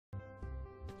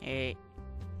Hey,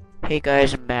 hey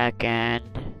guys, I'm back and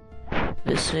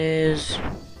this is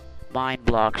Mine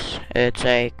Blocks. It's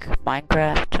like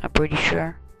Minecraft, I'm pretty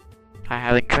sure. I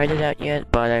haven't tried it out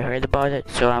yet, but I heard about it,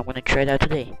 so I'm gonna try it out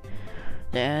today.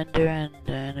 The Ender and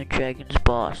then the Dragon's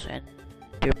boss,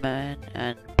 Enderman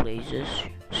and Blazes,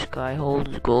 Sky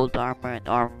Holes, Gold Armor and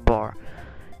Armor Bar,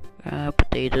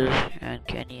 Potatoes and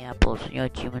Candy Apples,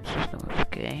 Achievement systems,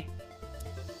 okay.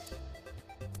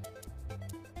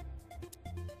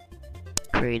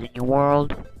 Create a new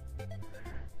world.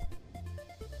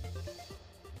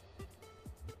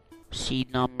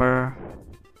 Seed number.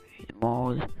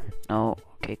 Mode. No.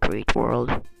 Okay, create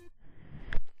world.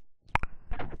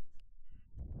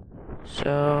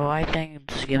 So I think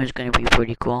this game is gonna be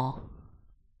pretty cool.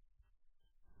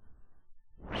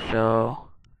 So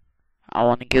I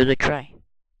wanna give it a try.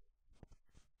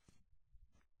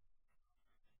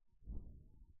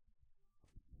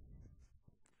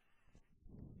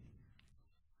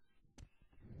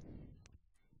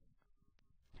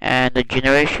 And the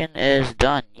generation is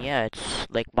done. Yeah, it's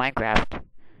like Minecraft.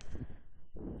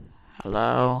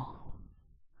 Hello.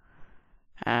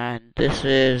 And this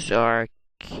is our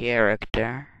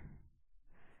character.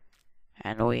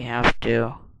 And we have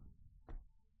to...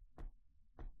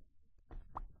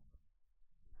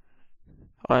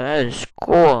 Oh, that is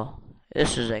cool.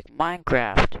 This is like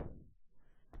Minecraft.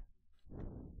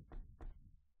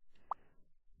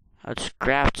 Let's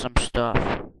craft some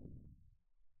stuff.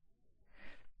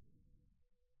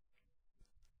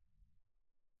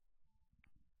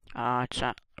 It's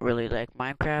not really like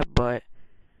Minecraft, but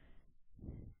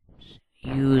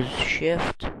use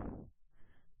shift.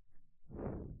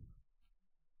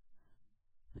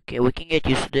 Okay, we can get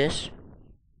used to this.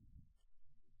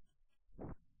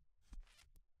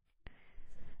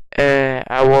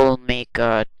 I will make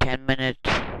a 10-minute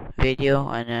video,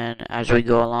 and then as we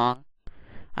go along,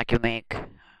 I can make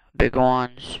bigger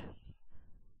ones.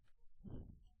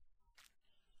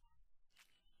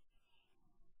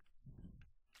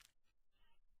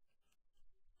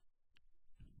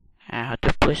 I have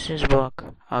to place this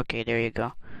block. Okay, there you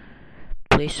go.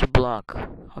 Place a block.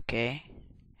 Okay.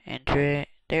 Enter it.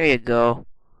 There you go.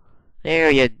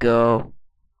 There you go.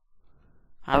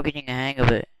 I'm getting a hang of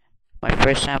it. My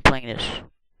first time playing this.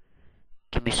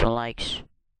 Give me some likes.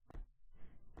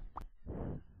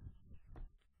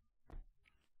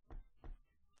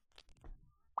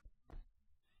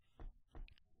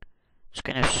 It's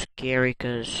kind of scary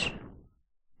because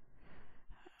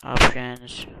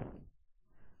options.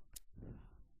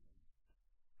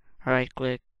 Right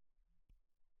click.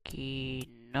 Key.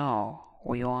 No.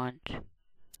 We want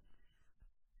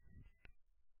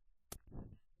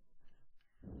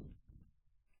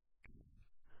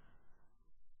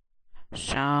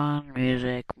sound,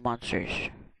 music, monsters.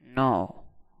 No.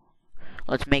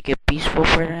 Let's make it peaceful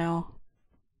for now.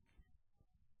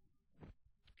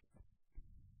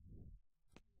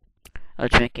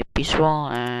 Let's make it peaceful,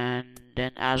 and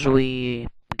then as we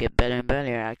get better and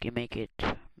better, I can make it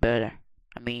better.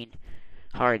 I mean,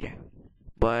 harder.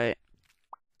 But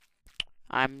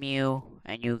I'm new,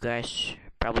 and you guys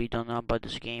probably don't know about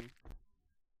this game.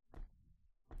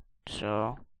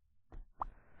 So,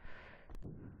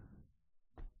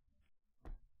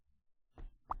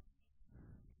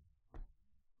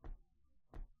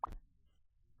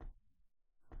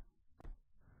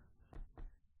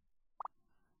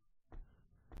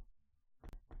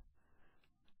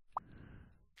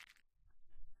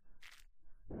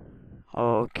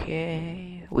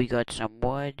 okay, we got some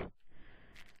wood.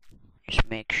 Just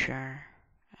make sure.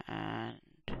 And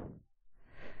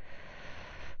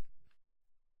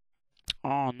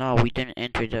oh no, we didn't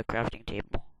enter the crafting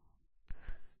table.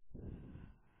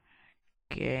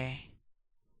 Okay.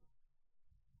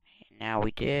 Now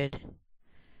we did.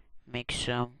 Make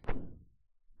some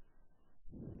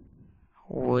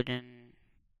wooden.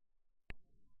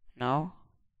 No,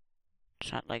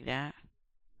 it's not like that.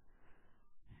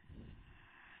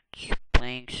 It's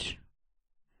planks.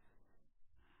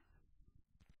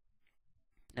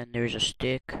 Then there's a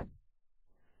stick.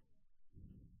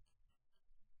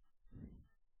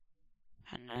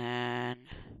 And then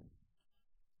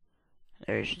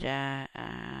there's that,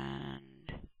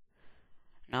 and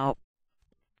nope.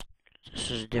 This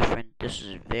is different. This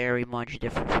is very much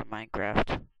different from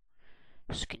Minecraft.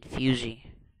 It's confusing.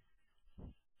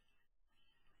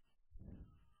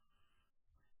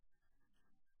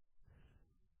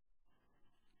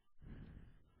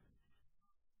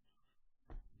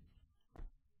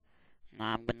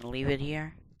 Now I'm gonna leave it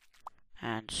here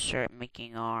and start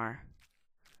making our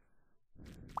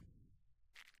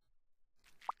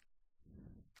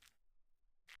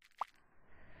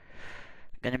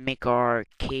Gonna make our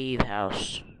cave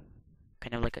house.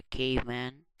 Kind of like a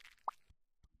caveman.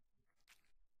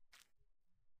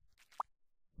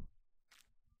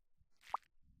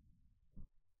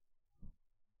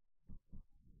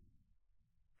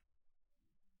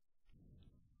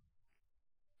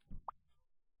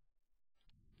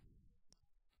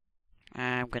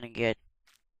 I'm gonna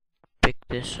pick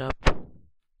this up.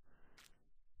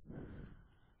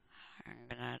 I'm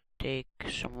gonna take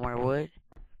some more wood.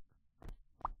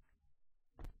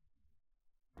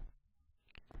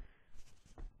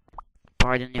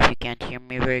 Pardon if you can't hear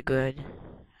me very good.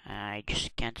 I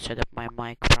just can't set up my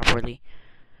mic properly.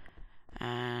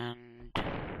 And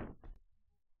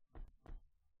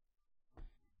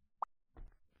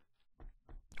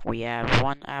we have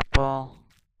one apple.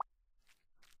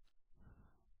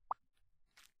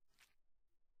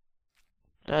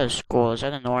 That is cool. Is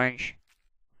that an orange?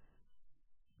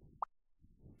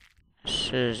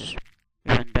 This is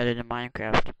even better than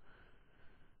Minecraft.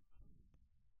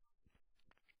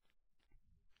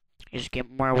 Just get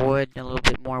more wood, a little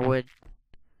bit more wood.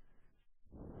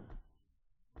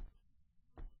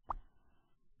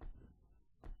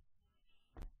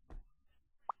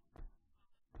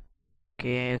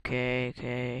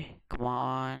 Okay. Come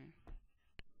on.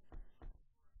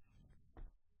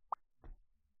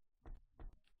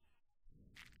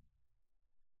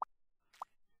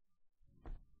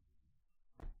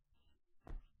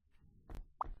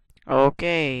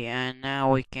 Okay, and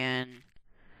now we can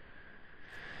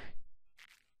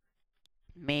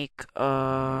make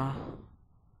no,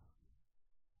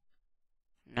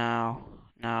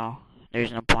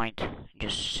 there's no point.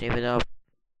 Just save it up.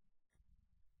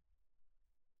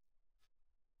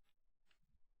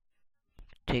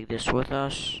 Take this with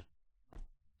us.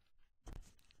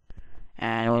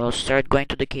 And we'll start going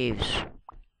to the caves.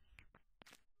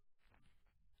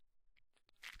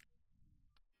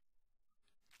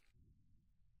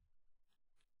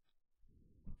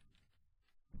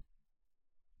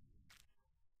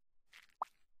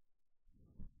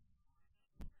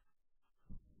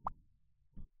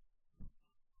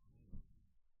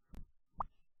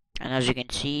 And as you can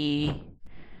see,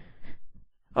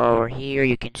 over here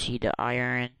you can see the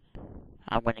iron.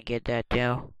 I'm gonna get that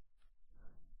too.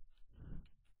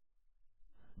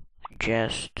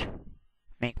 Just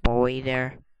make my way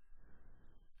there.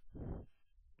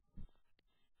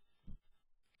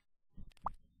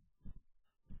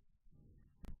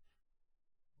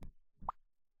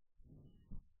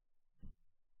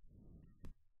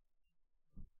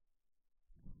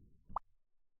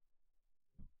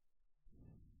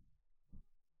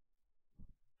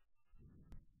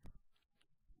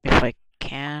 If I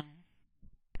can,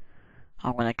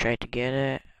 I'm gonna try to get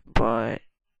it, but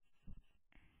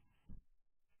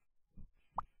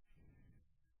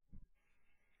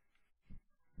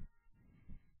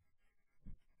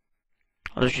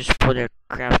let's just put a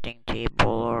crafting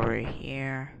table over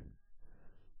here.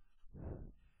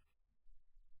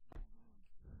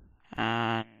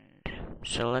 And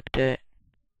select it.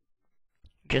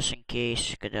 Just in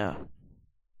case, gonna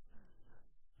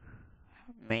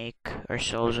make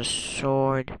ourselves a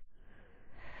sword.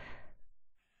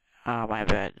 Oh, my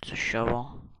bad, it's a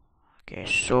shovel. Okay,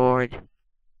 sword.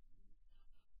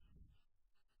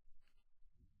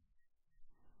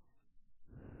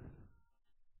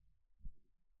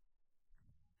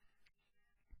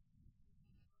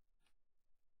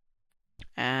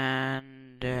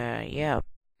 And yeah.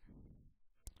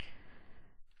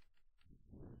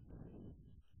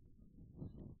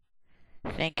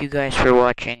 Thank you guys for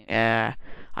watching.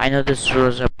 I know this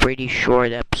was a pretty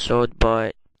short episode,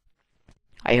 but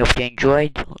I hope you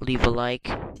enjoyed. Leave a like.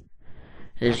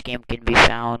 This game can be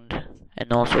found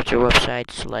in all sorts of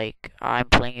websites, like I'm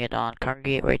playing it on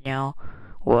Congregate right now.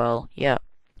 Well, yeah.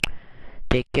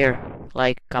 Take care.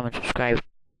 Like, comment, subscribe.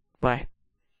 Bye.